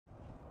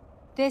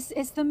This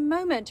is the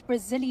moment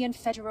Brazilian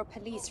federal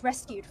police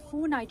rescued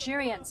 4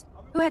 Nigerians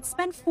who had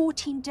spent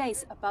 14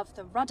 days above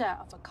the rudder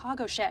of a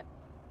cargo ship.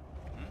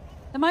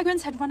 The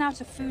migrants had run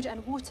out of food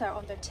and water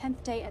on their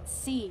 10th day at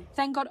sea.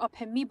 Thank God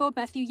Opemibo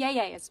Matthew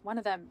Yeye is one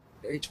of them.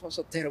 It was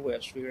a terrible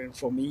experience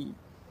for me.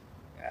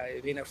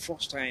 It's been a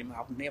first time.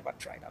 I've never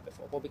tried that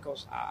before, but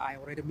because I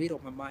already made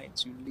up my mind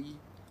to leave,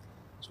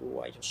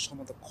 so I just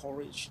summoned the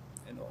courage,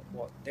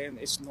 but then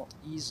it's not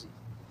easy.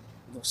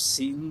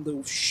 Seeing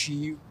the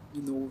ship,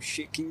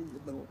 shaking,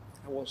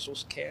 I was so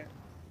scared.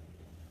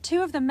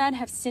 2 of the men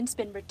have since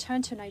been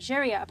returned to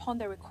Nigeria upon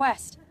their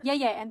request.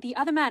 Yeye and the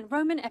other man,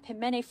 Roman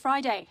Epimene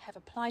Friday, have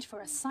applied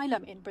for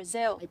asylum in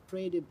Brazil. I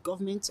pray the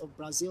government of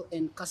Brazil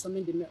and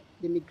Casamento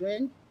the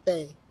migrant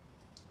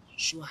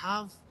should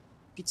have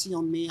pity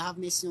on me, have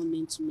mercy on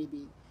me to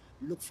maybe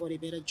look for a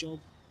better job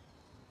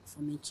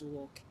for me to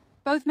work.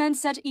 Both men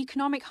said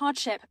economic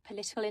hardship,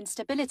 political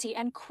instability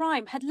and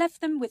crime had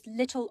left them with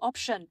little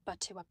option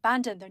but to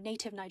abandon their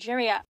native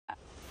Nigeria.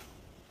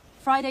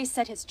 Friday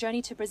said his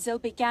journey to Brazil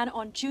began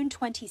on June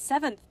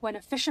 27th when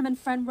a fisherman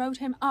friend rowed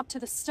him up to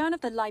the stern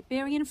of the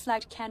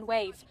Liberian-flagged Can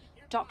Wave,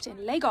 docked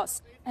in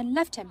Lagos, and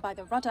left him by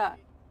the rudder.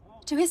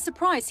 To his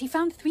surprise, he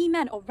found 3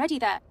 men already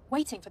there,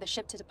 waiting for the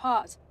ship to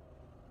depart.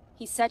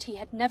 He said he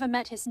had never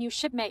met his new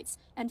shipmates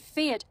and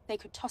feared they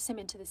could toss him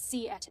into the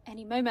sea at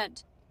any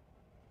moment.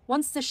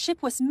 Once the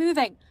ship was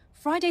moving,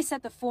 Friday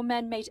said the 4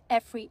 men made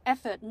every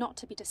effort not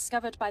to be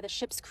discovered by the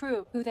ship's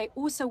crew, who they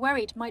also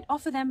worried might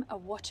offer them a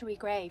watery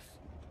grave.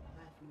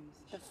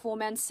 The 4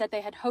 men said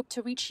they had hoped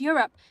to reach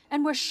Europe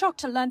and were shocked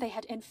to learn they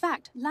had in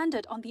fact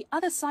landed on the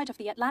other side of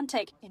the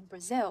Atlantic in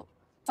Brazil.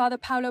 Father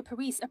Paulo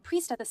Paris, a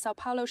priest at the Sao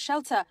Paulo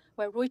shelter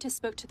where Reuters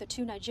spoke to the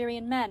 2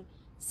 Nigerian men,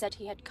 said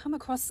he had come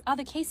across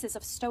other cases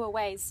of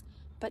stowaways,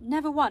 but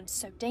never one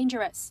so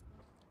dangerous.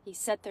 He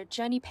said their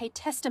journey paid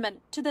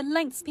testament to the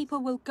lengths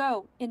people will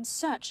go in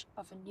search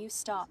of a new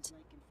start.